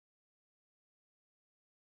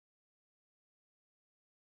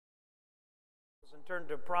And turn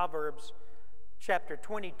to Proverbs chapter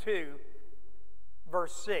 22,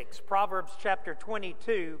 verse 6. Proverbs chapter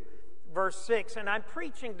 22, verse 6. And I'm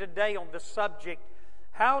preaching today on the subject,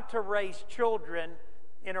 how to raise children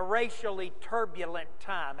in a racially turbulent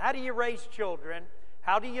time. How do you raise children?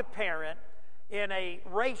 How do you parent in a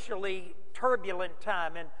racially turbulent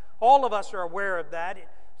time? And all of us are aware of that. It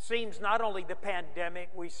seems not only the pandemic,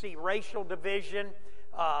 we see racial division.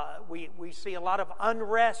 We see a lot of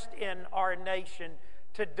unrest in our nation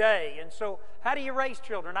today. And so how do you raise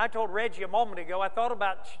children? I told Reggie a moment ago, I thought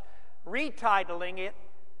about retitling it,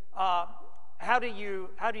 how do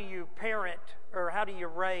you parent or how do you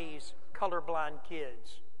raise colorblind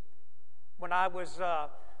kids? When I was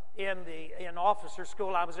in officer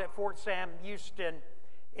school, I was at Fort Sam Houston,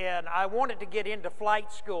 and I wanted to get into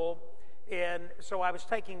flight school, and so I was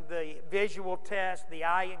taking the visual test, the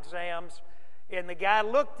eye exams, and the guy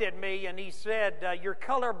looked at me and he said, "You're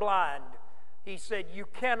colorblind." He said, "You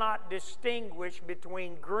cannot distinguish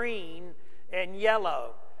between green and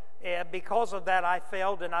yellow." And because of that, I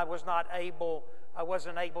failed, and I wasn't able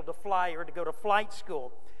to fly or to go to flight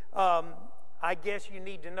school. I guess you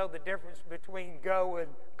need to know the difference between go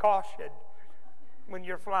and caution when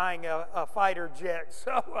you're flying a fighter jet.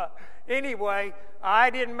 So anyway,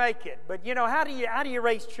 I didn't make it. But you know, how do you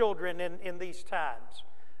raise children in these times?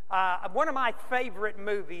 One of my favorite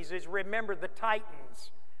movies is Remember the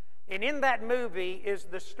Titans. And in that movie is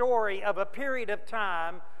the story of a period of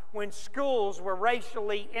time when schools were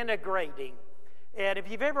racially integrating. And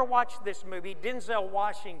if you've ever watched this movie, Denzel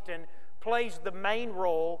Washington plays the main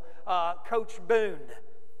role, Coach Boone.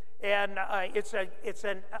 And it's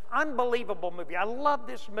an unbelievable movie. I love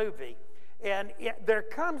this movie. And there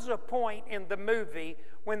comes a point in the movie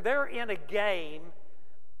when they're in a game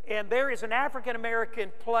and there is an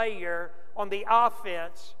African-American player on the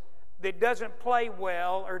offense that doesn't play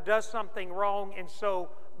well or does something wrong, and so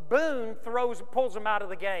Boone pulls him out of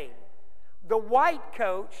the game. The white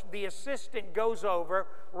coach, the assistant, goes over,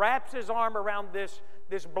 wraps his arm around this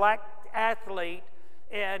black athlete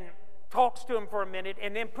and talks to him for a minute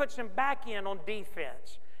and then puts him back in on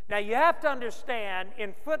defense. Now you have to understand,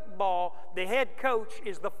 in football, the head coach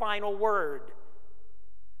is the final word.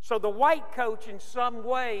 So the white coach, in some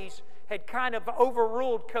ways, had kind of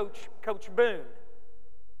overruled Coach Boone.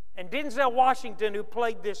 And Denzel Washington, who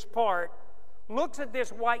played this part, looks at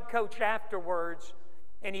this white coach afterwards,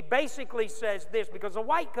 and he basically says this, because the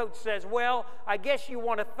white coach says, "Well, I guess you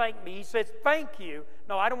want to thank me." He says, "Thank you."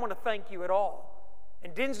 "No, I don't want to thank you at all."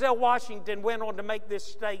 And Denzel Washington went on to make this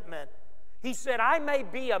statement. He said, "I may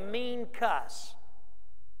be a mean cuss,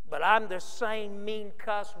 but I'm the same mean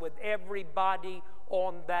cuss with everybody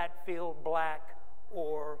on that field, black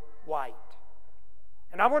or white."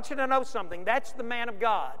 And I want you to know something. That's the man of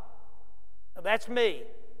God. That's me.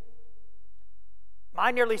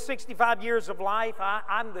 My nearly 65 years of life,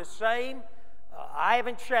 I'm the same. I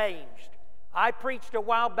haven't changed. I preached a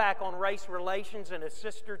while back on race relations in a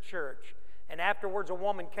sister church. And afterwards, a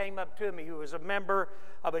woman came up to me who was a member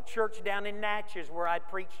of a church down in Natchez where I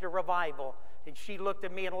preached a revival. And she looked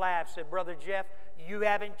at me and laughed, said, "Brother Jeff, you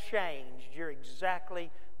haven't changed. You're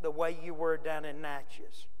exactly the way you were down in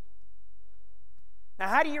Natchez." Now,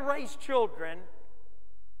 how do you raise children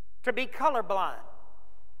to be colorblind?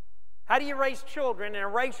 How do you raise children in a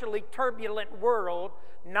racially turbulent world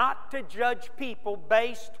not to judge people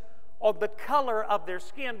based on the color of their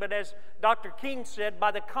skin, but as Dr. King said,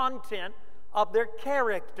 by the content of their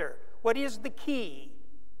character? What is the key?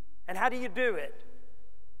 And how do you do it?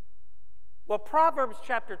 Well, Proverbs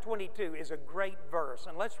chapter 22 is a great verse,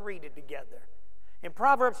 and let's read it together. In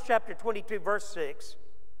Proverbs chapter 22, verse 6,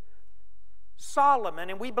 Solomon,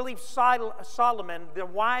 and we believe Solomon, the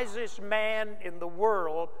wisest man in the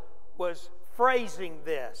world, was phrasing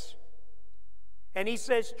this. And he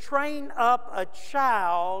says, "Train up a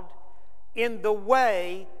child in the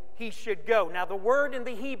way he should go." Now, the word in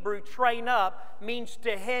the Hebrew, train up, means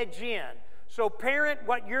to hedge in. So, parent,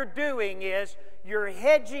 what you're doing is you're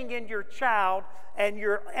hedging in your child and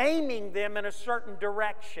you're aiming them in a certain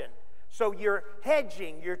direction. So you're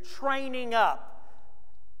hedging, you're training up.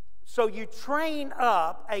 So you train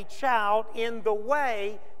up a child in the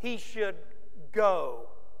way he should go,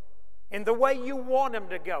 in the way you want him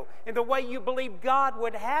to go, in the way you believe God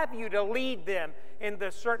would have you to lead them in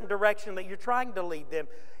the certain direction that you're trying to lead them,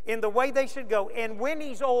 in the way they should go. And when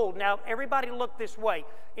he's old, now everybody look this way.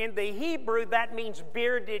 In the Hebrew, that means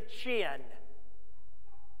bearded chin.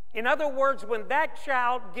 In other words, when that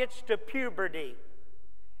child gets to puberty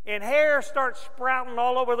and hair starts sprouting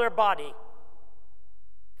all over their body,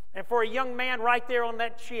 and for a young man right there on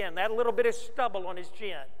that chin, that little bit of stubble on his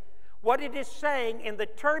chin, What it is saying, in the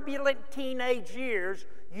turbulent teenage years,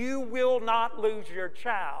 you will not lose your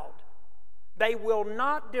child. They will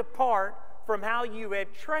not depart from how you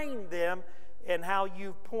have trained them and how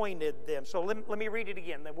you've pointed them. So let me read it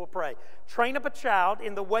again, then we'll pray. Train up a child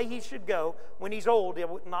in the way he should go. When he's old, he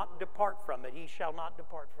will not depart from it. He shall not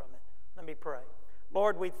depart from it. Let me pray.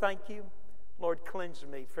 Lord, we thank you. Lord, cleanse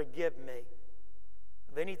me, forgive me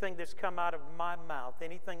of anything that's come out of my mouth,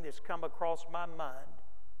 anything that's come across my mind.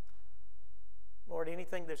 Lord,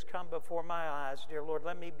 anything that's come before my eyes, dear Lord,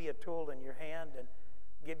 let me be a tool in your hand and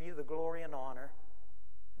give you the glory and honor.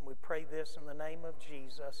 And we pray this in the name of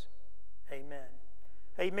Jesus. Amen.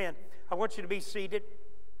 Amen. I want you to be seated.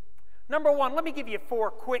 Number one, let me give you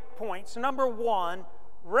 4 quick points. Number one,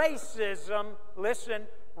 racism, listen,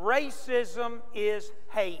 racism is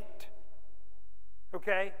hate.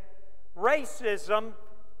 Okay? Racism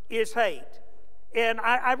is hate. And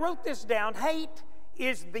I wrote this down. Hate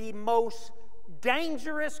is the most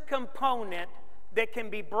dangerous component that can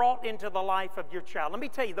be brought into the life of your child. Let me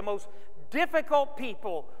tell you, the most difficult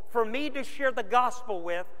people for me to share the gospel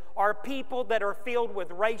with are people that are filled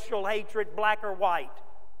with racial hatred, black or white.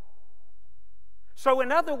 So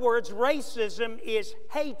in other words, racism is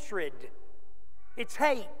hatred. It's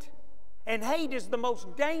hate. And hate is the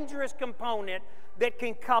most dangerous component that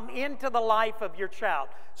can come into the life of your child.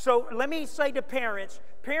 So let me say to parents,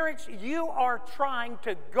 you are trying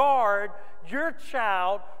to guard your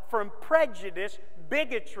child from prejudice,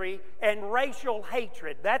 bigotry, and racial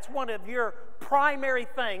hatred. That's one of your primary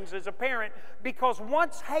things as a parent, because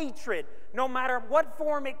once hatred, no matter what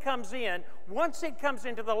form it comes in, once it comes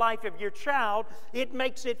into the life of your child, it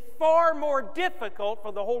makes it far more difficult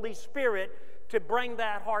for the Holy Spirit to bring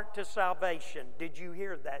that heart to salvation. Did you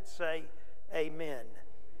hear that? Say amen.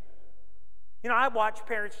 You know, I watch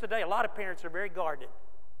parents today. A lot of parents are very guarded.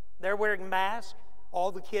 They're wearing masks.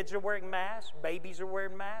 All the kids are wearing masks. Babies are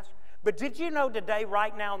wearing masks. But did you know today,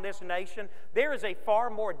 right now in this nation, there is a far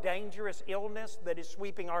more dangerous illness that is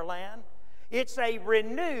sweeping our land? It's a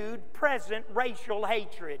renewed, present racial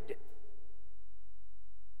hatred.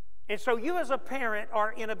 And so you as a parent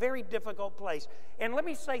are in a very difficult place. And let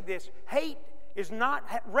me say this,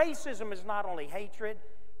 racism is not only hatred,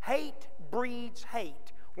 hate breeds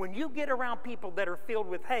hate. When you get around people that are filled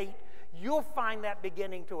with hate, you'll find that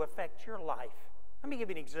beginning to affect your life. Let me give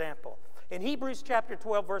you an example. In Hebrews chapter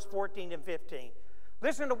 12, verse 14 and 15,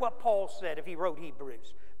 listen to what Paul said if he wrote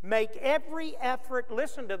Hebrews. Make every effort,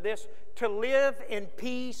 listen to this, to live in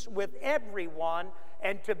peace with everyone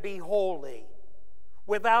and to be holy.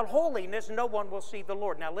 Without holiness, no one will see the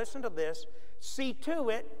Lord. Now listen to this. See to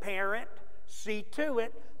it, parent, see to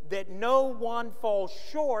it that no one falls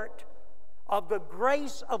short of the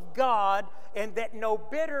grace of God, and that no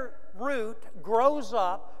bitter root grows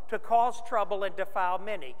up to cause trouble and defile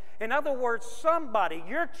many. In other words, somebody,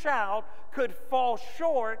 your child, could fall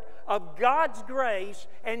short of God's grace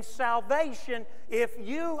and salvation if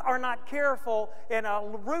you are not careful, in a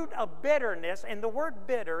root of bitterness. And the word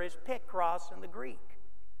bitter is pikros in the Greek.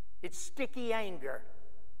 It's sticky anger.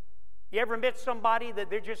 You ever met somebody that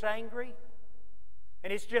they're just angry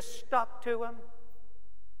and it's just stuck to them?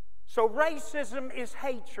 So racism is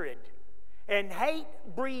hatred, and hate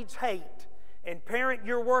breeds hate. And parent,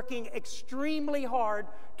 you're working extremely hard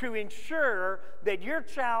to ensure that your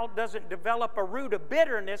child doesn't develop a root of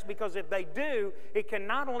bitterness, because if they do, it can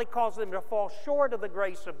not only cause them to fall short of the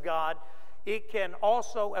grace of God, it can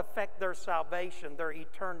also affect their salvation, their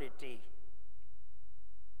eternity.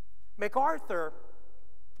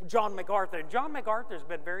 John MacArthur has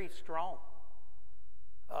been very strong.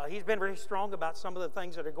 He's been very strong about some of the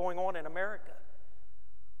things that are going on in America.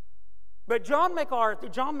 But John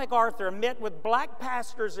MacArthur met with black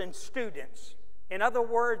pastors and students. In other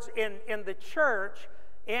words, in the church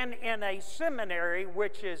and in a seminary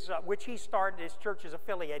which he started, his church is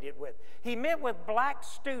affiliated with. He met with black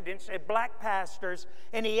students and black pastors,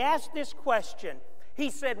 and he asked this question. He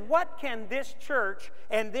said, what can this church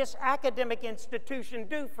and this academic institution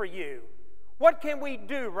do for you? What can we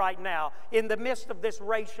do right now in the midst of this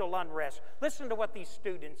racial unrest? Listen to what these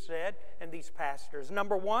students said and these pastors.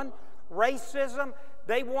 Number one, racism.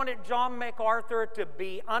 They wanted John MacArthur to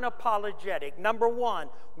be unapologetic. Number one,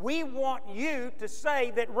 we want you to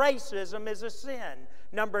say that racism is a sin.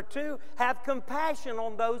 Number two, have compassion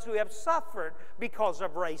on those who have suffered because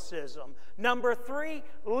of racism. Number three,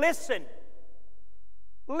 listen.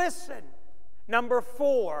 Listen. Number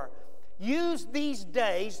four, use these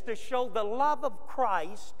days to show the love of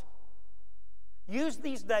Christ. Use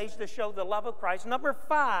these days to show the love of Christ. Number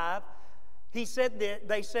five, they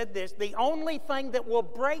said this, the only thing that will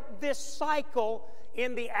break this cycle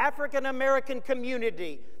in the African American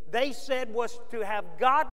community, they said, was to have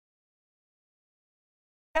God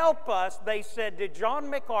help us, they said to John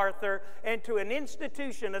MacArthur and to an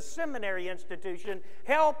institution, a seminary institution,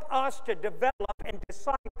 help us to develop and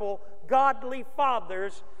disciple godly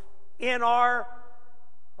fathers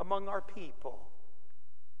among our people.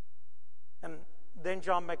 And then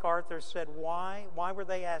John MacArthur said, why? Why were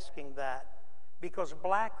they asking that? Because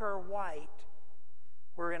black or white,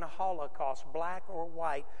 we're in a Holocaust, black or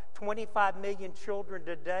white. 25 million children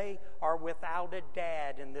today are without a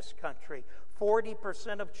dad in this country.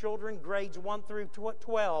 40% of children, grades 1 through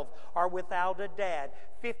 12, are without a dad.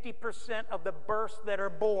 50% of the births that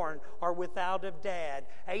are born are without a dad.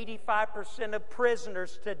 85% of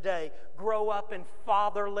prisoners today grow up in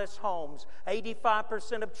fatherless homes.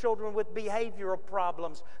 85% of children with behavioral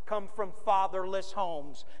problems come from fatherless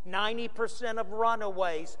homes. 90% of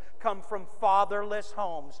runaways come from fatherless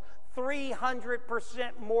homes. 300%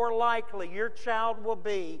 more likely your child will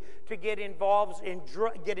be to get involved in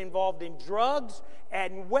drugs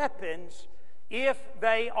and weapons if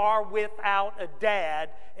they are without a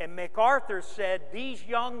dad. And MacArthur said these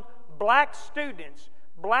young black students,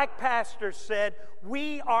 black pastors said,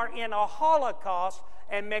 we are in a Holocaust.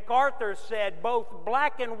 And MacArthur said both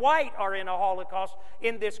black and white are in a Holocaust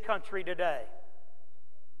in this country today.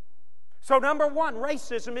 So number one,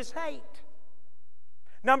 racism is hate.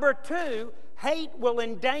 Number two, hate will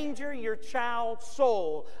endanger your child's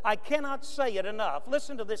soul. I cannot say it enough.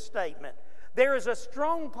 Listen to this statement. There is a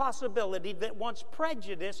strong possibility that once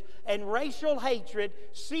prejudice and racial hatred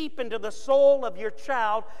seep into the soul of your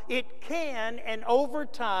child, it can, and over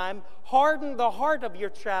time, harden the heart of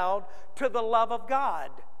your child to the love of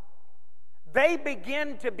God. They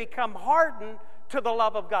begin to become hardened to the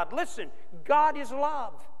love of God. Listen, God is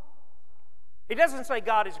love. It doesn't say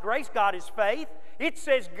God is grace, God is faith. It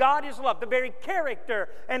says God is love. The very character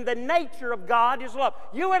and the nature of God is love.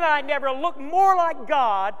 You and I never look more like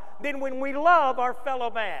God than when we love our fellow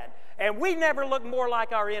man. And we never look more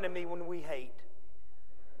like our enemy when we hate.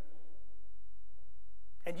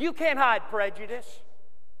 And you can't hide prejudice.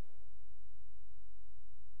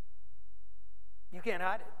 You can't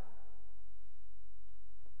hide it.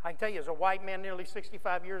 I can tell you, as a white man nearly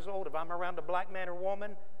 65 years old, if I'm around a black man or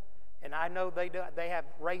woman, and I know they have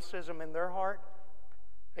racism in their heart,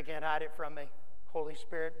 they can't hide it from me. Holy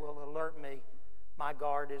Spirit will alert me. My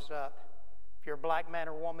guard is up. If you're a black man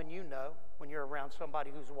or woman, you know when you're around somebody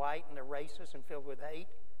who's white and they're racist and filled with hate.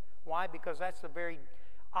 Why? Because that's the very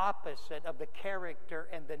opposite of the character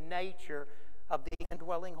and the nature of the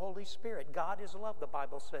indwelling Holy Spirit. God is love, the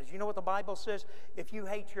Bible says. You know what the Bible says? If you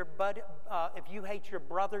hate your brother,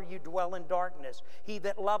 you dwell in darkness. He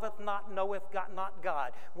that loveth not knoweth not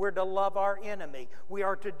God. We're to love our enemy. We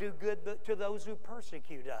are to do good to those who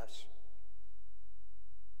persecute us.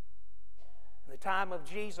 In the time of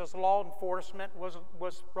Jesus, law enforcement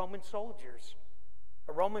was Roman soldiers.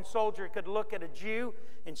 A Roman soldier could look at a Jew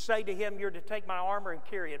and say to him, "You're to take my armor and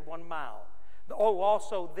carry it 1 mile." Oh,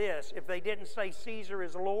 also this, if they didn't say Caesar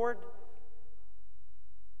is Lord,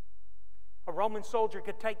 a Roman soldier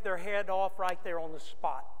could take their head off right there on the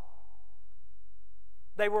spot.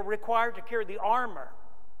 They were required to carry the armor,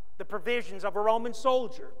 the provisions of a Roman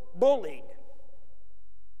soldier, bullied.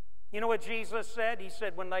 You know what Jesus said? He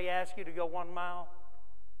said, when they ask you to go 1 mile,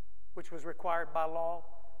 which was required by law,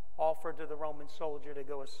 offer to the Roman soldier to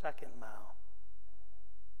go a 2nd mile.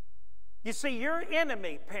 You see, your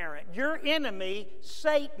enemy, parent, your enemy,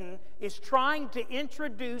 Satan, is trying to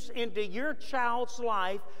introduce into your child's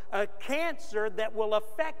life a cancer that will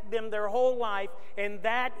affect them their whole life, and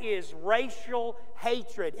that is racial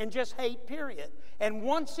hatred, and just hate, period. And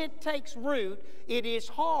once it takes root, it is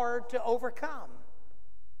hard to overcome.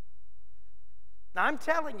 Now, I'm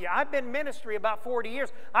telling you, I've been in ministry about 40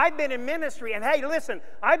 years. I've been in ministry, and hey, listen,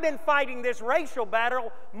 I've been fighting this racial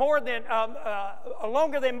battle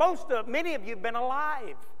longer than many of you have been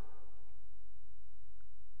alive.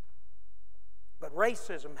 But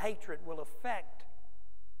racism, hatred will affect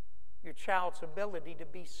your child's ability to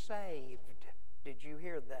be saved. Did you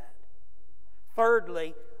hear that?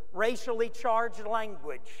 Thirdly, racially charged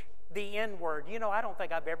language, the N-word. You know, I don't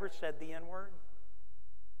think I've ever said the N-word.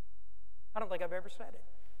 I don't think I've ever said it.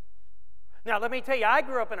 Now, let me tell you, I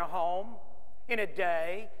grew up in a home, in a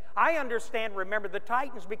day. I understand, remember the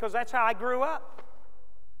Titans, because that's how I grew up.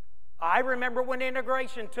 I remember when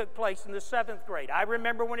integration took place in the 7th grade. I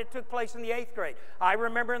remember when it took place in the 8th grade. I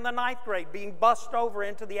remember in the 9th grade being bussed over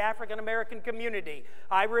into the African American community.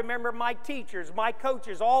 I remember my teachers, my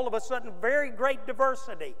coaches, all of a sudden very great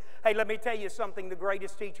diversity. Hey, let me tell you something, the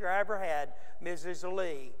greatest teacher I ever had, Mrs.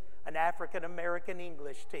 Lee, an African American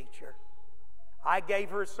English teacher. I gave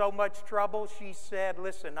her so much trouble, she said,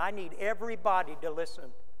 listen, I need everybody to listen.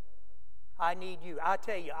 I need you. I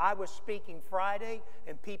tell you, I was speaking Friday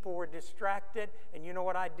and people were distracted, and you know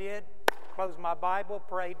what I did? Closed my Bible,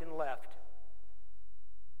 prayed, and left.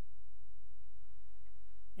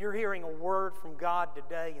 You're hearing a word from God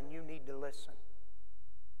today, and you need to listen.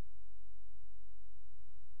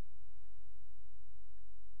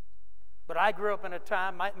 But I grew up in a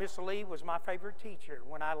time, Miss Lee was my favorite teacher.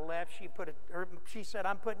 When I left, she said,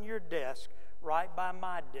 I'm putting your desk right by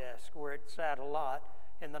my desk where it sat a lot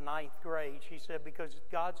in the 9th grade. She said, because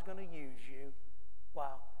God's going to use you.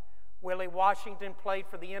 Wow. Willie Washington played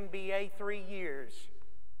for the NBA 3 years.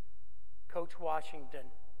 Coach Washington,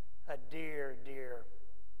 a dear, dear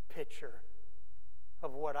picture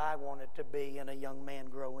of what I wanted to be in a young man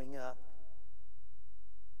growing up.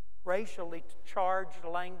 Racially charged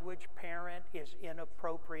language, parent, is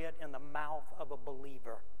inappropriate in the mouth of a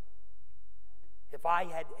believer. If I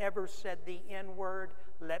had ever said the N-word,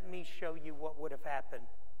 let me show you what would have happened.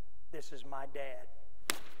 This is my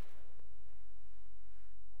dad.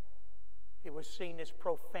 It was seen as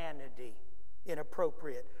profanity,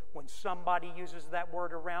 inappropriate. When somebody uses that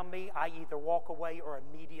word around me, I either walk away or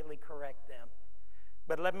immediately correct them.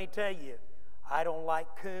 But let me tell you, I don't like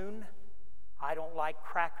coon. I don't like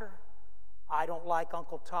cracker. I don't like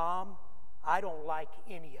Uncle Tom. I don't like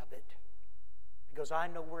any of it. Because I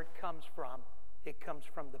know where it comes from. It comes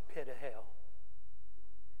from the pit of hell.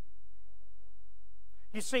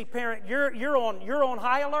 You see, parent, you're on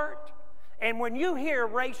high alert. And when you hear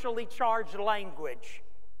racially charged language,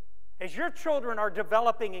 as your children are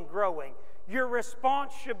developing and growing, your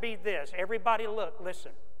response should be this. Everybody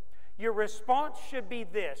listen. Your response should be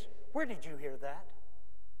this. Where did you hear that?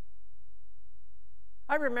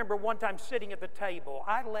 I remember one time sitting at the table,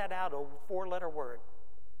 I let out a 4-letter word.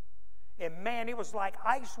 And man, it was like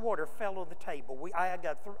ice water fell on the table. I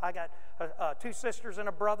got 2 sisters and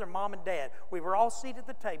a brother, mom and dad. We were all seated at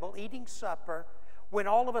the table eating supper when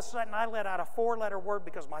all of a sudden I let out a 4-letter word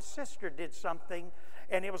because my sister did something.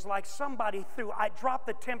 And it was like somebody I dropped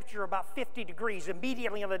the temperature about 50 degrees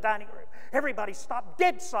immediately in the dining room. Everybody stopped,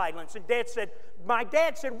 dead silence. And my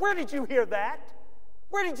dad said, where did you hear that?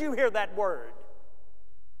 Where did you hear that word?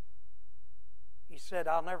 He said,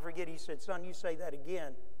 I'll never forget. He said, son, you say that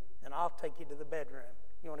again, and I'll take you to the bedroom.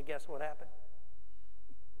 You want to guess what happened?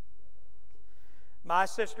 My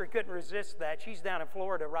sister couldn't resist that. She's down in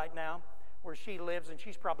Florida right now where she lives, and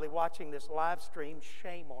she's probably watching this live stream.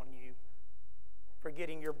 Shame on you for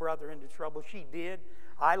getting your brother into trouble. She did.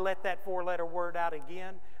 I let that 4-letter word out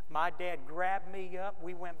again. My dad grabbed me up.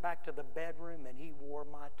 We went back to the bedroom, and he wore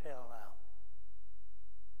my tail out.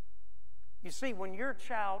 You see, when your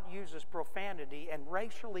child uses profanity, and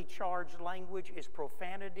racially charged language is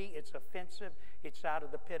profanity, it's offensive, it's out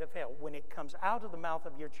of the pit of hell. When it comes out of the mouth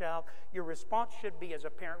of your child, your response should be as a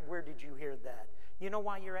parent, where did you hear that? You know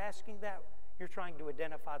why you're asking that? You're trying to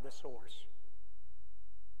identify the source.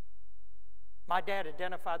 My dad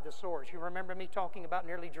identified the source. You remember me talking about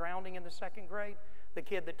nearly drowning in the 2nd grade? The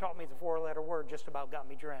kid that taught me the 4-letter word just about got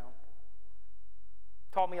me drowned.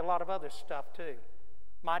 Taught me a lot of other stuff too.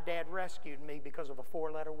 My dad rescued me because of a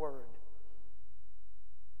 4-letter word.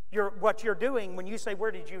 What you're doing when you say,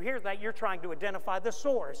 where did you hear that? You're trying to identify the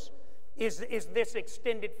source. Is this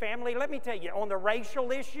extended family? Let me tell you, on the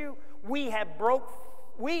racial issue, we have broke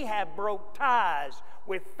ties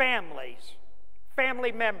with families,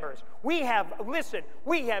 family members. We have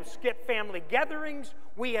skipped family gatherings.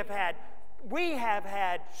 We have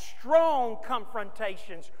had strong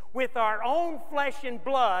confrontations with our own flesh and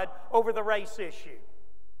blood over the race issue.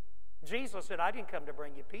 Jesus said, I didn't come to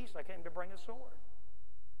bring you peace, I came to bring a sword.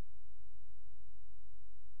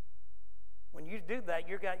 When you do that,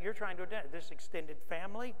 you're trying to identify this extended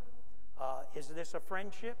family. Is this a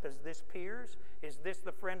friendship? Is this peers? Is this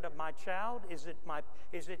the friend of my child? Is it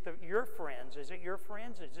your friends? Is it your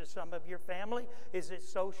friends? Is it some of your family? Is it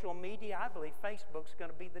social media? I believe Facebook's going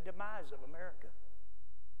to be the demise of America.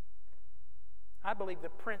 I believe the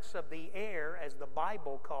prince of the air, as the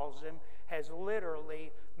Bible calls him, has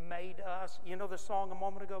literally made us. You know the song a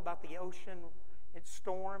moment ago about the ocean, it's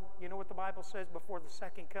storm? You know what the Bible says before the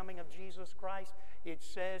second coming of Jesus Christ? It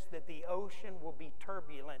says that the ocean will be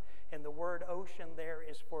turbulent, and the word ocean there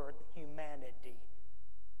is for humanity.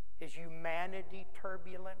 Is humanity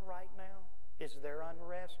turbulent right now? Is there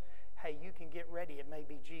unrest? hey, you can get ready. It may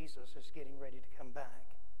be Jesus is getting ready to come back.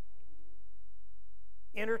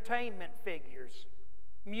 Entertainment figures,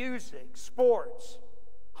 music, sports,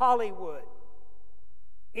 Hollywood.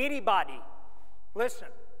 Anybody. Listen,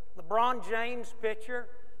 LeBron James' picture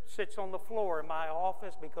sits on the floor in my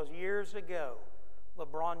office because years ago,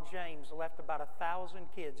 LeBron James left about 1,000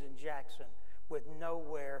 kids in Jackson with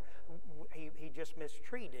nowhere. He just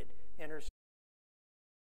mistreated inner city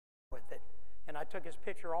with it. And I took his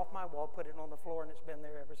picture off my wall, put it on the floor, and it's been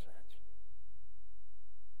there ever since.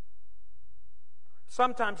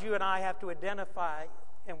 Sometimes you and I have to identify,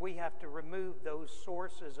 and we have to remove those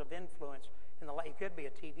sources of influence in the life. It could be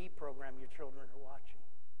a TV program your children are watching.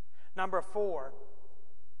 Number 4,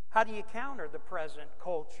 how do you counter the present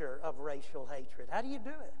culture of racial hatred? How do you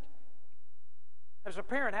do it? As a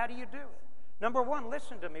parent, how do you do it? Number 1,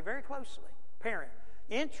 listen to me very closely. Parent,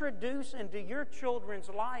 introduce into your children's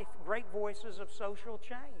life great voices of social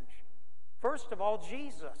change. First of all,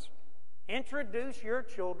 Jesus. Introduce your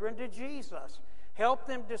children to Jesus. Help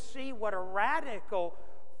them to see what a radical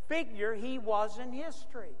figure he was in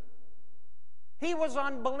history. He was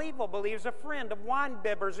unbelievable. He was a friend of wine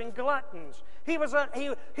bibbers and gluttons. He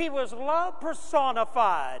was love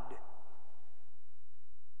personified.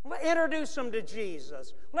 Introduce them to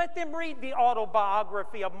Jesus. Let them read the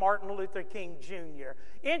autobiography of Martin Luther King Jr.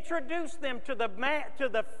 Introduce them to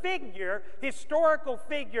the figure, historical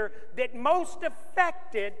figure, that most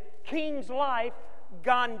affected King's life,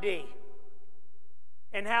 Gandhi,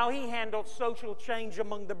 and how he handled social change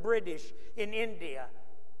among the British in India.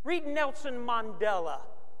 Read Nelson Mandela,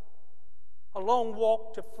 A Long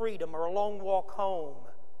Walk to Freedom or A Long Walk Home.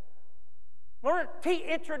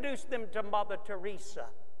 Introduce them to Mother Teresa.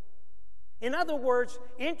 In other words,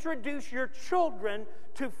 introduce your children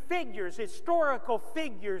to figures, historical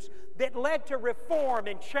figures that led to reform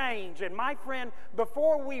and change. And my friend,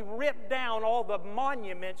 before we rip down all the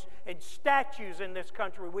monuments and statues in this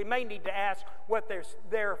country, we may need to ask what they're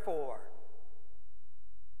there for.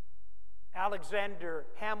 Alexander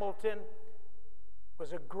Hamilton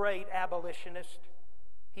was a great abolitionist.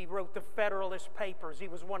 He wrote the Federalist Papers. He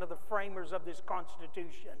was one of the framers of this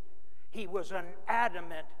Constitution. He was an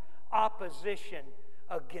adamant opposition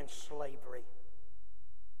against slavery.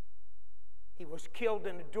 He was killed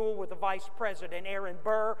in a duel with the Vice President, Aaron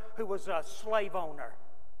Burr, who was a slave owner.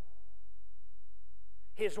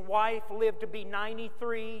 His wife lived to be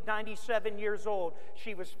 93, 97 years old.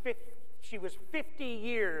 She was 50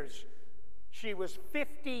 years. She was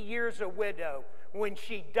 50 years a widow. When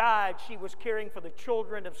she died, she was caring for the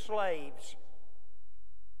children of slaves.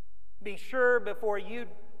 Be sure before you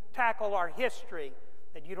tackle our history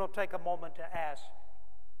that you don't take a moment to ask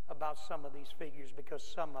about some of these figures, because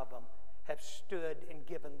some of them have stood and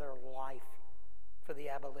given their life for the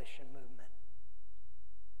abolition movement.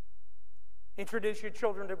 Introduce your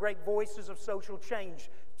children to great voices of social change.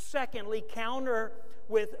 Secondly, counter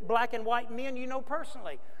with black and white men you know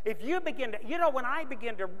personally. If you begin to, when I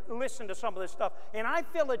begin to listen to some of this stuff and I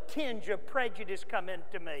feel a tinge of prejudice come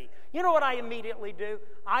into me, you know what I immediately do?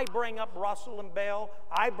 I bring up Russell and Bell.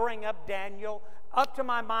 I bring up Daniel. Up to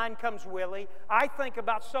my mind comes Willie. I think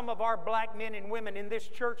about some of our black men and women in this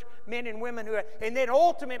church, men and women who, and then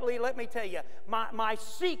ultimately, let me tell you, my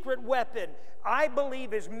secret weapon, I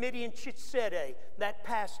believe, is Midian Chitsede, that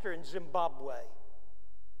pastor in Zimbabwe.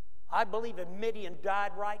 I believe if Midian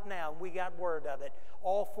died right now, and we got word of it,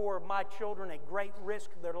 all 4 of my children at great risk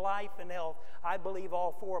of their life and health, I believe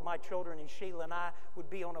all 4 of my children and Sheila and I would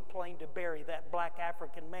be on a plane to bury that black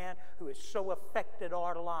African man who has so affected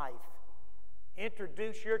our life.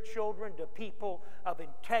 Introduce your children to people of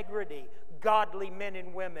integrity, godly men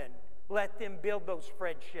and women. Let them build those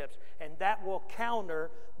friendships, and that will counter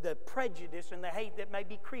the prejudice and the hate that may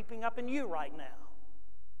be creeping up in you right now.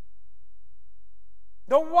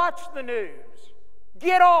 Don't watch the news.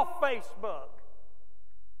 Get off Facebook.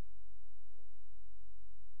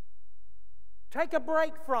 Take a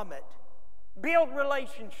break from it. Build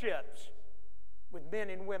relationships with men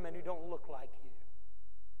and women who don't look like you.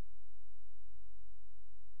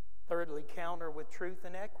 Thirdly, counter with truth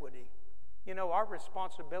and equity. You know, our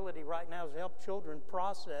responsibility right now is to help children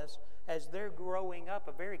process, as they're growing up,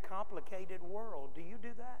 a very complicated world. Do you do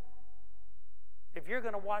that? If you're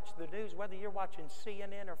going to watch the news, whether you're watching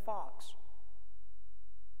CNN or Fox,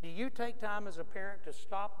 do you take time as a parent to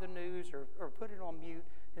stop the news or put it on mute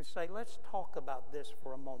and say, let's talk about this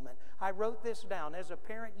for a moment? I wrote this down. As a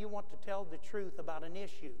parent, you want to tell the truth about an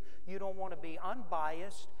issue. You don't want to be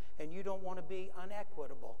unbiased, and you don't want to be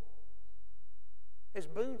unequitable. As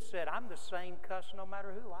Boone said, I'm the same cuss no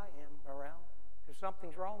matter who I am around. If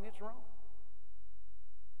something's wrong, it's wrong.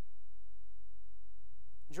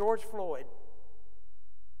 George Floyd.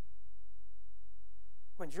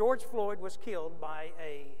 When George Floyd was killed by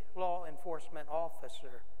a law enforcement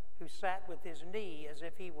officer who sat with his knee as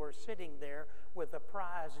if he were sitting there with a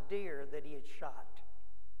prize deer that he had shot,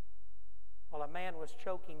 while a man was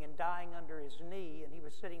choking and dying under his knee, and he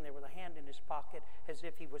was sitting there with a hand in his pocket as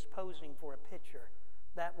if he was posing for a picture.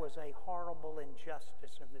 That was a horrible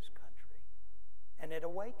injustice in this country. And it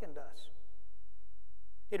awakened us.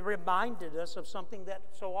 It reminded us of something that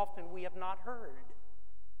so often we have not heard.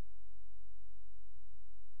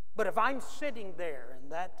 But if I'm sitting there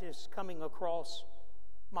and that is coming across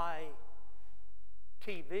my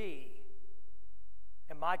TV,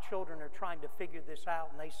 and my children are trying to figure this out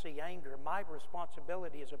and they see anger, my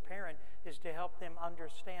responsibility as a parent is to help them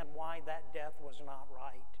understand why that death was not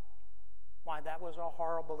right, why that was a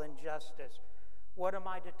horrible injustice. What am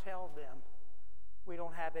I to tell them? We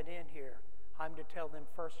don't have it in here. I'm to tell them,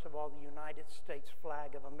 first of all, the United States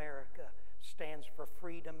flag of America stands for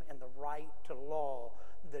freedom and the right to law,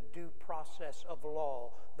 the due process of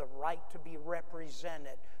law, the right to be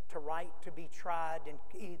represented, the right to be tried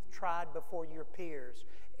before your peers.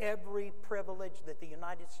 Every privilege that the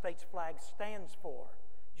United States flag stands for,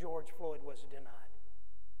 George Floyd was denied.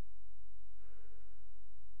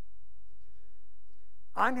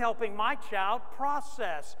 I'm helping my child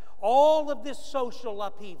process all of this social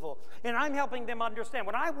upheaval, and I'm helping them understand.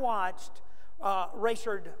 When I watched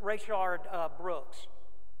Rayshard Brooks,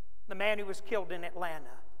 the man who was killed in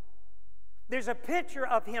Atlanta, there's a picture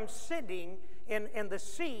of him sitting in the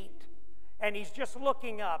seat, and he's just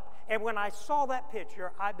looking up. And when I saw that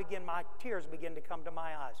picture, my tears began to come to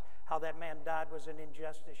my eyes. How that man died was an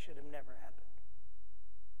injustice, should have never happened.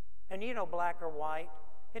 And you know, black or white,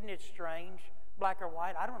 isn't it strange? Black or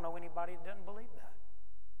white, I don't know anybody that doesn't believe that.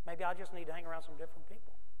 Maybe I just need to hang around some different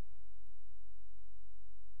people.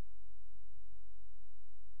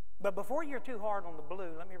 But before you're too hard on the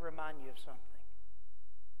blue, let me remind you of something.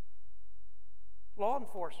 Law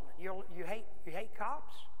enforcement, you hate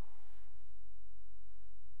cops?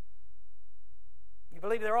 You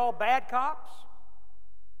believe they're all bad cops?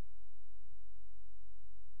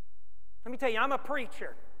 Let me tell you, I'm a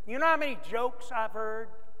preacher. You know how many jokes I've heard?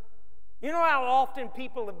 You know how often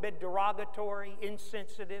people have been derogatory,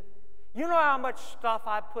 insensitive? You know how much stuff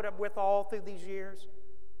I've put up with all through these years?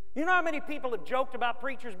 You know how many people have joked about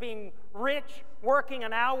preachers being rich, working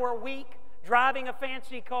an hour a week, driving a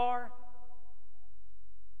fancy car?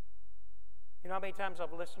 You know how many times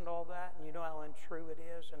I've listened to all that, and you know how untrue it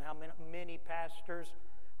is, and how many pastors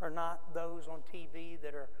are not those on TV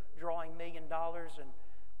that are drawing $1 million and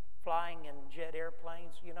flying in jet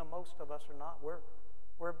airplanes? You know, most of us are not.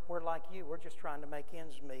 We're like you. We're just trying to make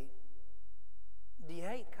ends meet. Do you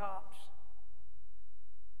hate cops?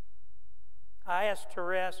 I asked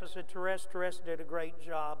Therese, I said, Therese did a great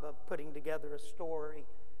job of putting together a story,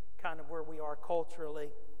 kind of where we are culturally.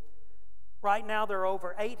 Right now, there are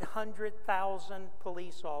over 800,000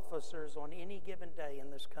 police officers on any given day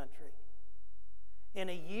in this country. In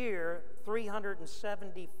a year,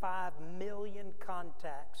 375 million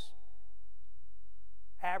contacts,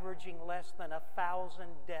 averaging less than 1,000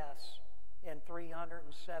 deaths in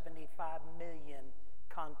 375 million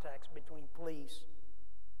contacts between police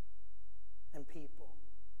and people.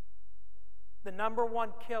 The number one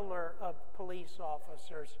killer of police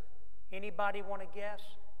officers, anybody want to guess?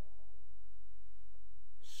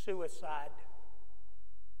 Suicide.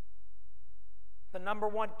 The number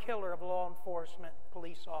one killer of law enforcement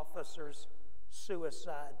police officers,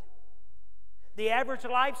 suicide. The average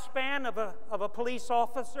lifespan of a police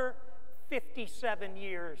officer, 57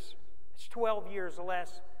 years. It's 12 years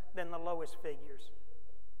less than the lowest figures.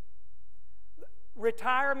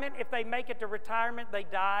 Retirement, if they make it to retirement, they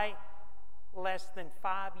die less than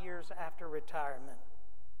 5 years after retirement.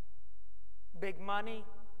 Big money,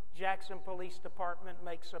 Jackson Police Department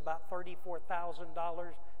makes about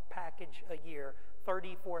 $34,000 package a year.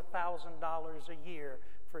 $34,000 a year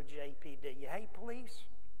for JPD. You hate police?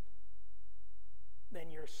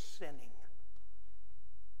 Then you're sinning.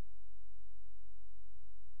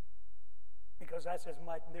 Because that's as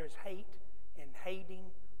much, there's hate and hating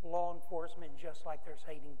law enforcement just like there's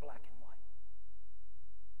hating black and white.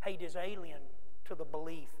 Hate is alien to the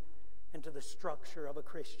belief and to the structure of a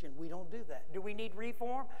Christian. We don't do that. Do we need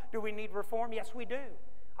reform? Do we need reform? Yes, we do.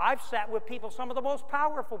 I've sat with people, some of the most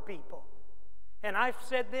powerful people, and I've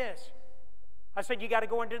said this. I said, you got to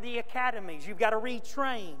go into the academies. You've got to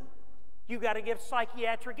retrain. You've got to give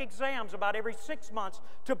psychiatric exams about every 6 months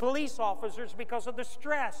to police officers because of the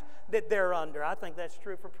stress that they're under. I think that's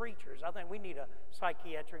true for preachers. I think we need a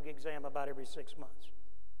psychiatric exam about every 6 months.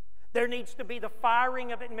 There needs to be the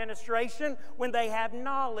firing of administration when they have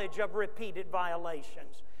knowledge of repeated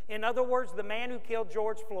violations. In other words, the man who killed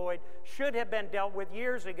George Floyd should have been dealt with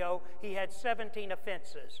years ago. He had 17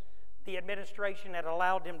 offenses. The administration had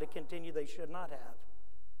allowed him to continue. They should not have.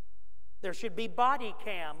 There should be body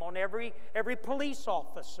cam on every police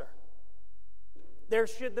officer. There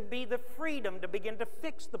should be the freedom to begin to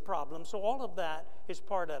fix the problem. So all of that is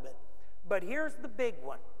part of it. But here's the big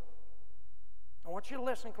one. I want you to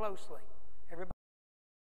listen closely. Everybody,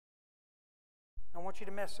 I want you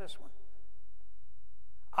to miss this one.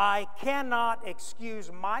 I cannot excuse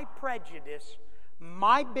my prejudice,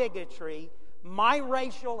 my bigotry, my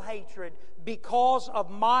racial hatred because of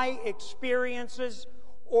my experiences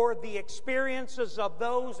or the experiences of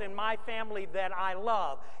those in my family that I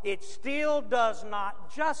love. It still does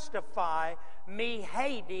not justify me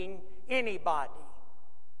hating anybody.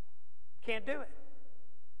 Can't do it.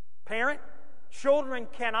 Parent, children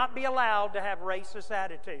cannot be allowed to have racist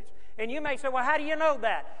attitudes. And you may say, well, how do you know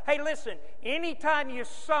that? Hey, listen, anytime you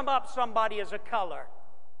sum up somebody as a color,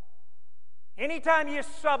 anytime you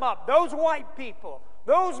sum up those white people,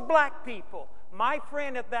 those black people, my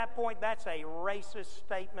friend, at that point, that's a racist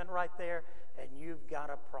statement right there, and you've got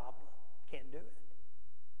a problem. Can't do it.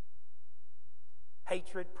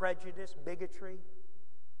 Hatred, prejudice, bigotry,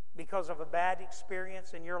 because of a bad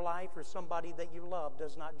experience in your life or somebody that you love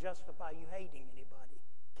does not justify you hating anybody.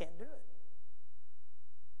 Can't do it.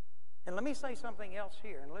 And let me say something else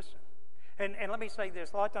here, and listen. And let me say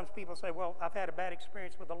this. A lot of times people say, well, I've had a bad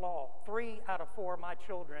experience with the law. 3 out of 4 of my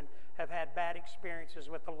children have had bad experiences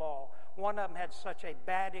with the law. One of them had such a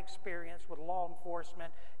bad experience with law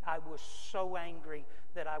enforcement, I was so angry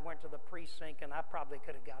that I went to the precinct and I probably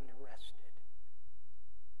could have gotten arrested.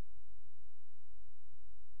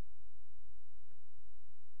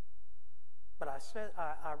 But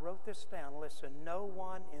I wrote this down. Listen, no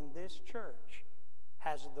one in this church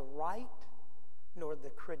has the right nor the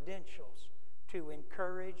credentials to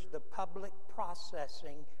encourage the public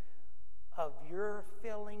processing of your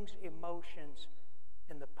feelings, emotions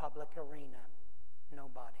in the public arena.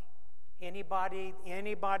 Nobody.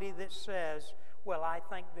 Anybody that says, well, I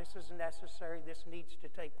think this is necessary, this needs to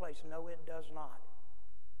take place. No, it does not.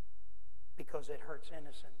 Because it hurts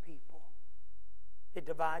innocent people. It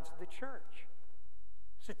divides the church.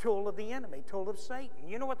 It's a tool of the enemy, tool of Satan.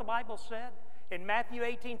 You know what the Bible said? In Matthew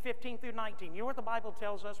 18:15 through 19, you know what the Bible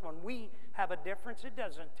tells us when we have a difference? It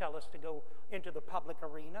doesn't tell us to go into the public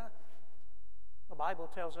arena. The Bible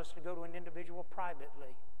tells us to go to an individual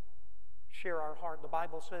privately, share our heart. The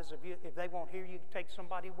Bible says if they won't hear you, take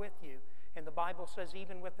somebody with you. And the Bible says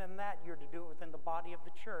even within that, you're to do it within the body of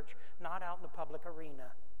the church, not out in the public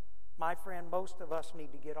arena. My friend, most of us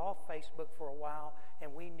need to get off Facebook for a while,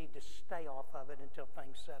 and we need to stay off of it until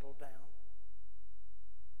things settle down.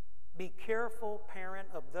 Be careful, parent,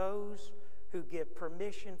 of those who give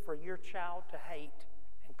permission for your child to hate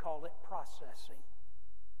and call it processing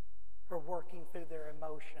or working through their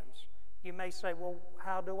emotions. You may say, well,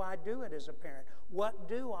 how do I do it as a parent? What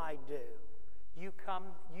do I do?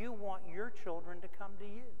 You want your children to come to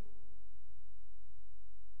you.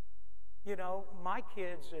 You know, my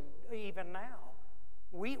kids, and even now,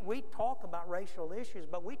 we talk about racial issues,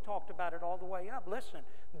 but we talked about it all the way up. Listen,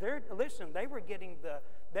 they were getting,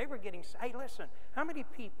 hey, listen, how many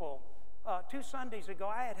people, 2 Sundays ago,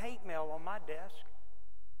 I had hate mail on my desk.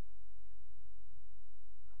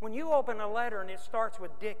 When you open a letter and it starts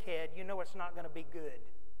with dickhead, you know it's not going to be good.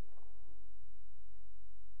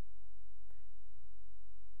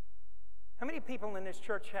 How many people in this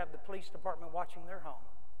church have the police department watching their home?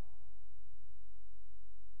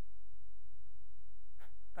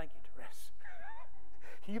 Thank you, Therese.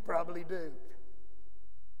 You probably do.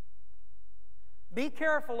 Be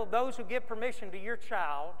careful of those who give permission to your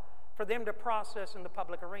child for them to process in the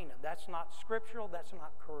public arena. That's not scriptural, that's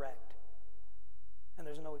not correct. And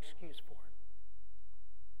there's no excuse for it.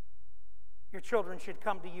 Your children should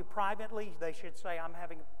come to you privately. They should say, I'm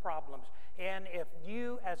having problems. And if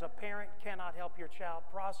you as a parent cannot help your child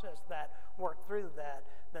process that, work through that,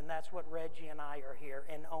 then that's what Reggie and I are here,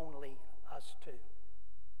 and only us too.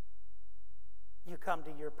 You come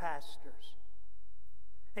to your pastors.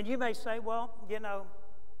 And you may say, well, you know,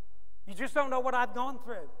 you just don't know what I've gone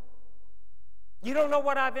through. You don't know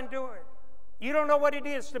what I've endured. You don't know what it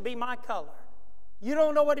is to be my color. You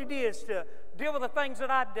don't know what it is to deal with the things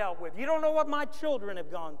that I've dealt with. You don't know what my children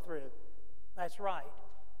have gone through. That's right.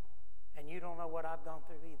 And you don't know what I've gone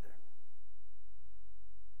through either.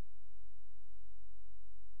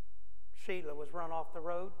 Sheila was run off the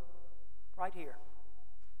road right here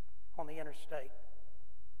on the interstate.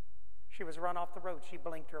 She was run off the road. She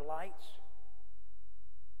blinked her lights.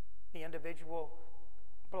 The individual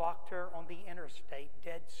blocked her on the interstate,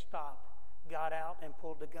 dead stop, got out and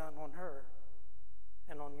pulled the gun on her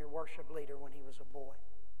and on your worship leader when he was a boy.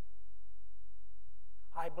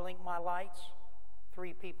 I blinked my lights.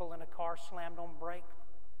 3 people in a car slammed on brake,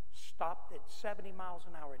 stopped at 70 miles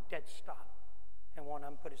an hour, dead stop. And one of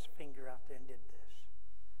them put his finger out there and did this.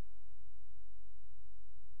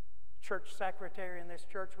 Church secretary in this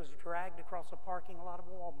church was dragged across a parking lot of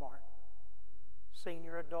Walmart.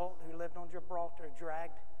 Senior adult who lived on Gibraltar,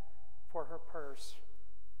 dragged for her purse.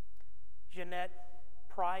 Jeanette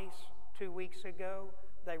Price, 2 weeks ago,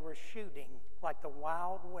 they were shooting like the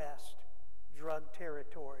Wild West, drug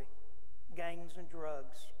territory, gangs and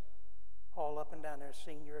drugs, all up and down there,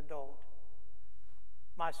 senior adult.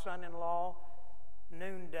 My son-in-law,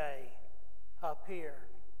 noonday, up here,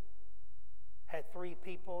 had 3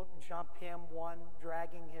 people jump him, one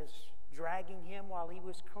dragging him while he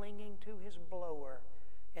was clinging to his blower,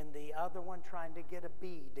 and the other one trying to get a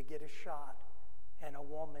bead, to get a shot, and a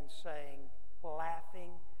woman saying,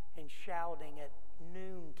 laughing and shouting at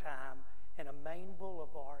noontime in a main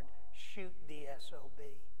boulevard, shoot the SOB.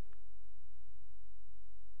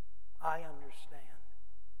 I understand.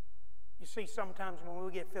 You see, sometimes when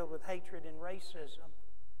we get filled with hatred and racism,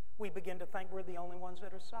 we begin to think we're the only ones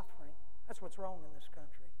that are suffering. That's what's wrong in this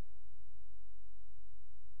country.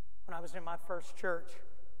 When I was in my first church,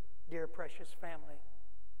 dear precious family,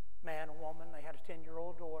 man and woman, they had a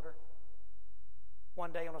 10-year-old daughter.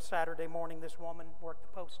 One day on a Saturday morning, this woman worked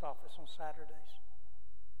the post office on Saturdays.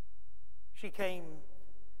 She came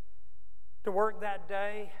to work that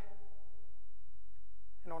day,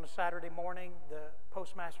 and on a Saturday morning, the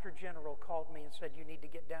postmaster general called me and said, "You need to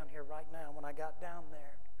get down here right now." When I got down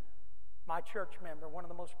there, my church member, one of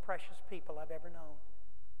the most precious people I've ever known,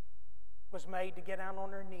 was made to get down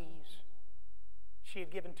on her knees. She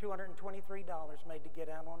had given $223, made to get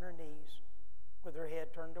down on her knees with her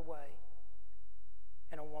head turned away.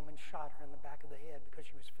 And a woman shot her in the back of the head because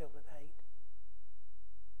she was filled with hate.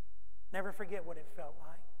 Never forget what it felt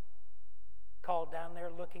like. Called down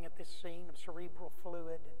there looking at this scene of cerebral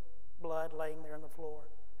fluid and blood laying there on the floor.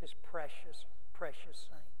 This precious, precious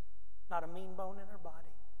saint. Not a mean bone in her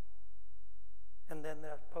body. And then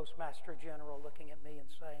the postmaster general looking at me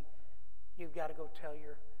and saying, "You've got to go tell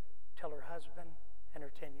her husband and her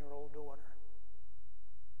 10-year-old daughter."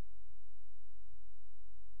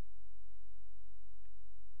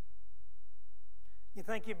 You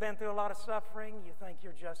think you've been through a lot of suffering? You think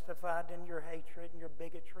you're justified in your hatred and your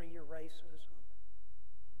bigotry, your racism?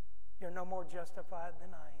 You're no more justified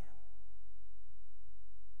than I am.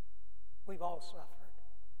 We've all suffered.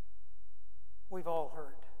 We've all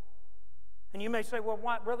hurt. And you may say, "Well,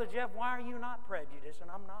 why, Brother Jeff, why are you not prejudiced?" And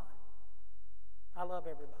I'm not. I love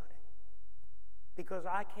everybody. Because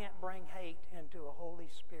I can't bring hate into a Holy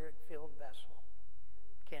Spirit-filled vessel.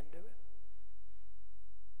 Can't do it.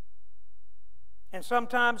 And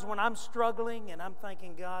sometimes when I'm struggling and I'm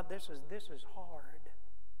thinking, "God, this is hard.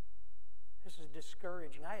 This is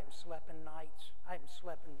discouraging. I haven't slept in nights. I haven't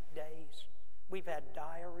slept in days. We've had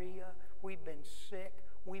diarrhea. We've been sick.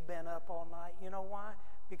 We've been up all night." You know why?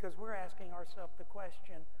 Because we're asking ourselves the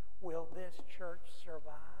question, will this church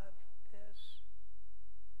survive this?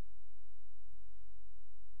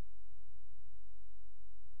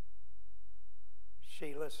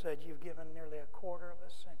 Sheila said, "You've given nearly a quarter of a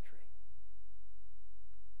century.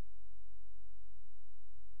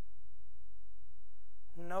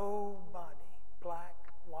 Nobody, black,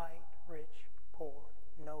 white, rich, poor,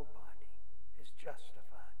 nobody is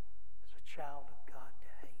justified as a child of God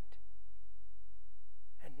to hate.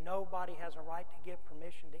 And nobody has a right to give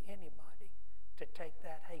permission to anybody to take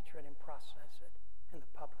that hatred and process it in the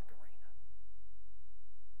public arena.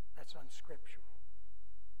 That's unscriptural.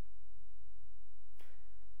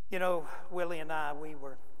 You know, Willie and I,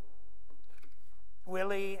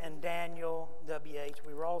 Willie and Daniel, WH,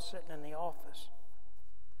 we were all sitting in the office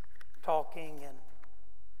talking, and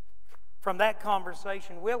from that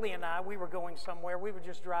conversation, Willie and I, we were going somewhere. We were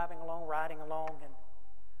just driving along, riding along, and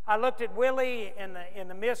I looked at Willie in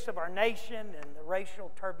the midst of our nation and the racial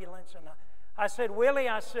turbulence, and I said, "Willie,"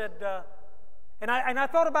 I said, and I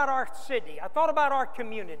thought about our city. I thought about our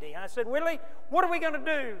community. And I said, "Willie, what are we going to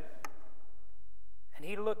do?" And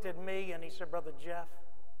he looked at me and he said, "Brother Jeff,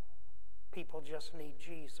 people just need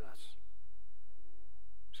Jesus."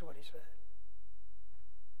 That's what he said.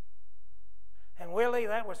 And Willie,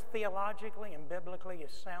 that was theologically and biblically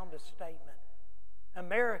as sound a statement.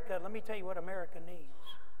 America, let me tell you what America needs.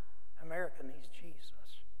 America needs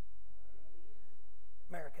Jesus.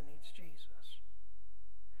 America needs Jesus.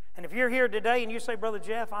 And if you're here today and you say, "Brother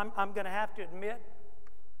Jeff, I'm going to have to admit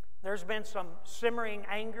There's been some simmering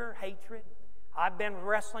anger, hatred. I've been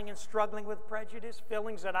wrestling and struggling with prejudice,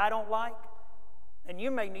 feelings that I don't like. And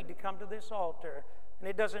you may need to come to this altar. And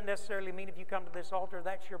it doesn't necessarily mean if you come to this altar,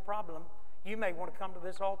 that's your problem. You may want to come to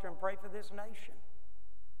this altar and pray for this nation.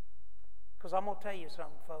 Because I'm going to tell you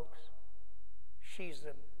something, folks. She's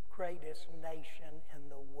the greatest nation in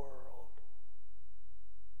the world.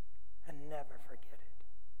 And never forget it.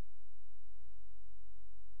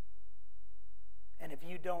 And if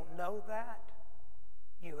you don't know that,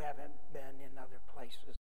 you haven't been in other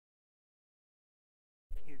places.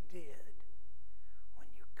 If you did, when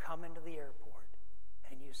you come into the airport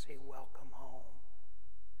and you say, welcome home,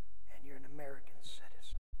 and you're an American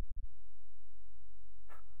citizen.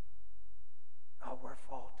 Oh, we're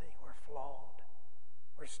faulty, we're flawed,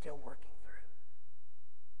 we're still working through.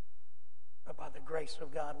 But by the grace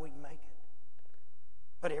of God, we can make it.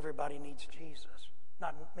 But everybody needs Jesus.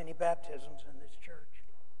 Not many baptisms in this church.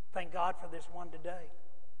 Thank God for this one today.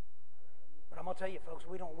 But I'm going to tell you, folks,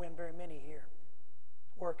 we don't win very many here.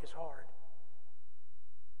 Work is hard.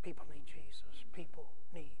 People need Jesus. People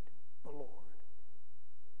need the Lord.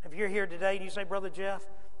 If you're here today and you say, Brother Jeff,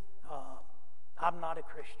 I'm not a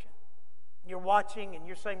Christian. You're watching and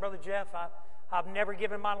you're saying, Brother Jeff, I've never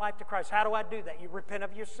given my life to Christ. How do I do that? You repent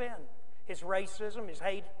of your sin. Is racism, is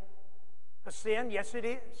hate a sin? Yes, it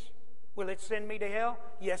is. Will it send me to hell?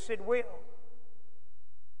 Yes, it will.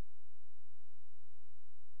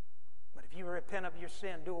 But if you repent of your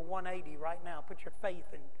sin, do a 180 right now. Put your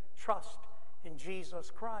faith and trust in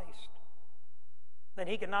Jesus Christ. Then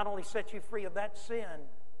He can not only set you free of that sin,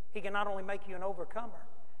 He can not only make you an overcomer,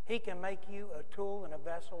 He can make you a tool and a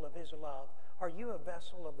vessel of His love. Are you a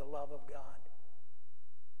vessel of the love of God?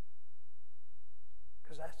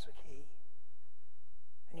 Because that's the key.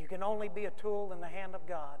 And you can only be a tool in the hand of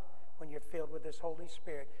God when you're filled with His Holy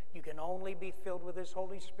Spirit. You can only be filled with His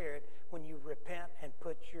Holy Spirit when you repent and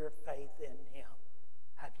put your faith in Him.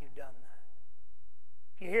 Have you done that?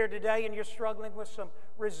 If you're here today and you're struggling with some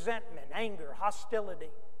resentment, anger, hostility,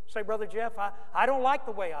 say, Brother Jeff, I don't like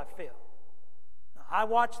the way I feel. I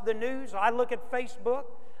watch the news. I look at Facebook.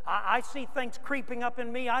 I see things creeping up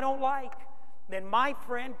in me I don't like. Then my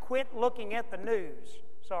friend, quit looking at the news.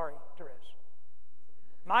 Sorry, Therese.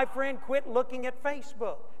 My friend, quit looking at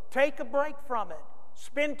Facebook. Take a break from it.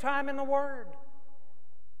 Spend time in the Word.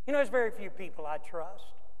 You know, there's very few people I trust.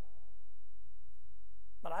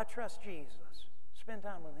 But I trust Jesus. Spend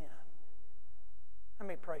time with Him. Let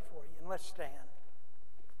me pray for you, and let's stand.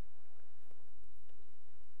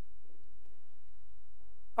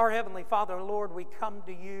 Our Heavenly Father, Lord, we come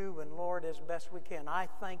to You, and Lord, as best we can, I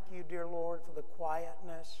thank You, dear Lord, for the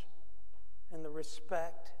quietness and the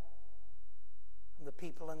respect of the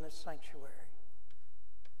people in this sanctuary.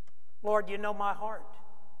 Lord, You know my heart.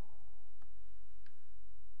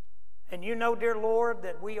 And You know, dear Lord,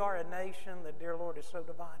 that we are a nation that, dear Lord, is so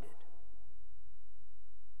divided.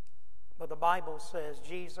 But the Bible says,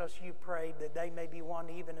 Jesus, You prayed that they may be one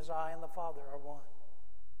even as I and the Father are one.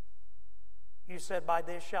 You said, by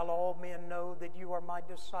this shall all men know that You are My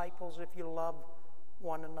disciples if you love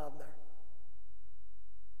one another.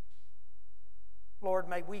 Lord,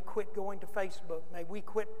 may we quit going to Facebook. May we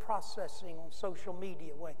quit processing on social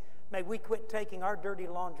media. May we quit taking our dirty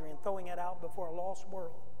laundry and throwing it out before a lost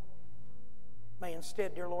world. May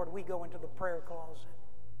instead, dear Lord, we go into the prayer closet.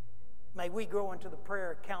 May we go into the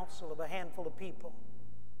prayer council of a handful of people.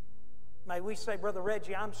 May we say, Brother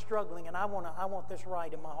Reggie, I'm struggling and I want this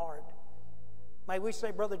right in my heart. May we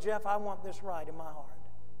say, Brother Jeff, I want this right in my heart.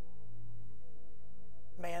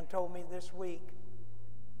 A man told me last week,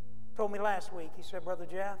 he said, Brother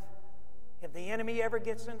Jeff, if the enemy ever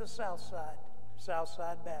gets into Southside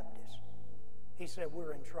Baptist, he said,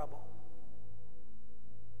 we're in trouble.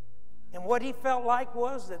 And what he felt like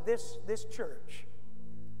was that this church,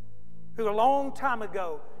 who a long time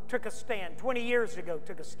ago took a stand, 20 years ago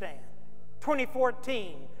took a stand,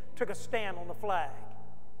 2014 took a stand on the flag.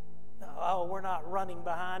 Oh, we're not running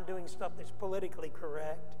behind doing stuff that's politically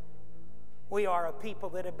correct. We are a people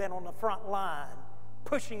that have been on the front line,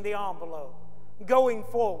 pushing the envelope, going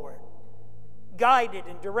forward, guided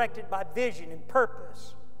and directed by vision and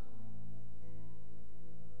purpose.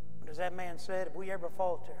 But as that man said, if we ever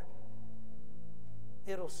falter,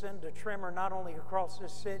 it'll send a tremor not only across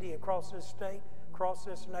this city, across this state, across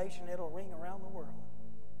this nation, it'll ring around the world.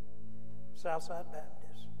 Southside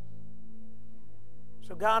Baptist.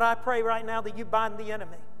 So God, I pray right now that You bind the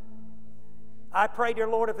enemy. I pray, dear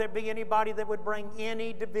Lord, if there be anybody that would bring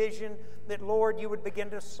any division, that, Lord, You would begin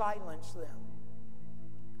to silence them.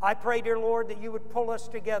 I pray, dear Lord, that You would pull us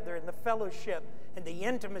together in the fellowship and the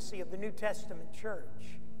intimacy of the New Testament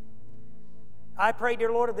church. I pray,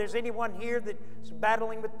 dear Lord, if there's anyone here that's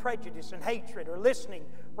battling with prejudice and hatred or listening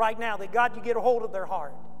right now, that God, you get a hold of their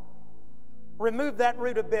heart. Remove that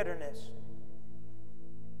root of bitterness.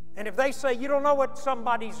 And if they say, you don't know what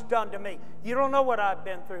somebody's done to me, you don't know what I've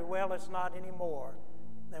been through, well, it's not any more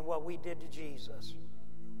than what we did to Jesus.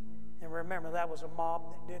 And remember, that was a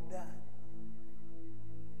mob that did that.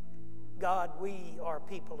 God, we are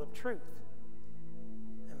people of truth.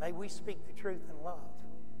 And may we speak the truth in love.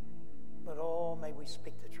 But oh, may we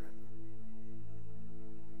speak the truth.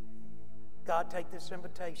 God, take this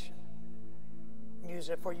invitation. Use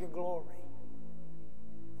it for your glory.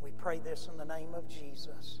 We pray this in the name of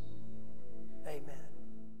Jesus.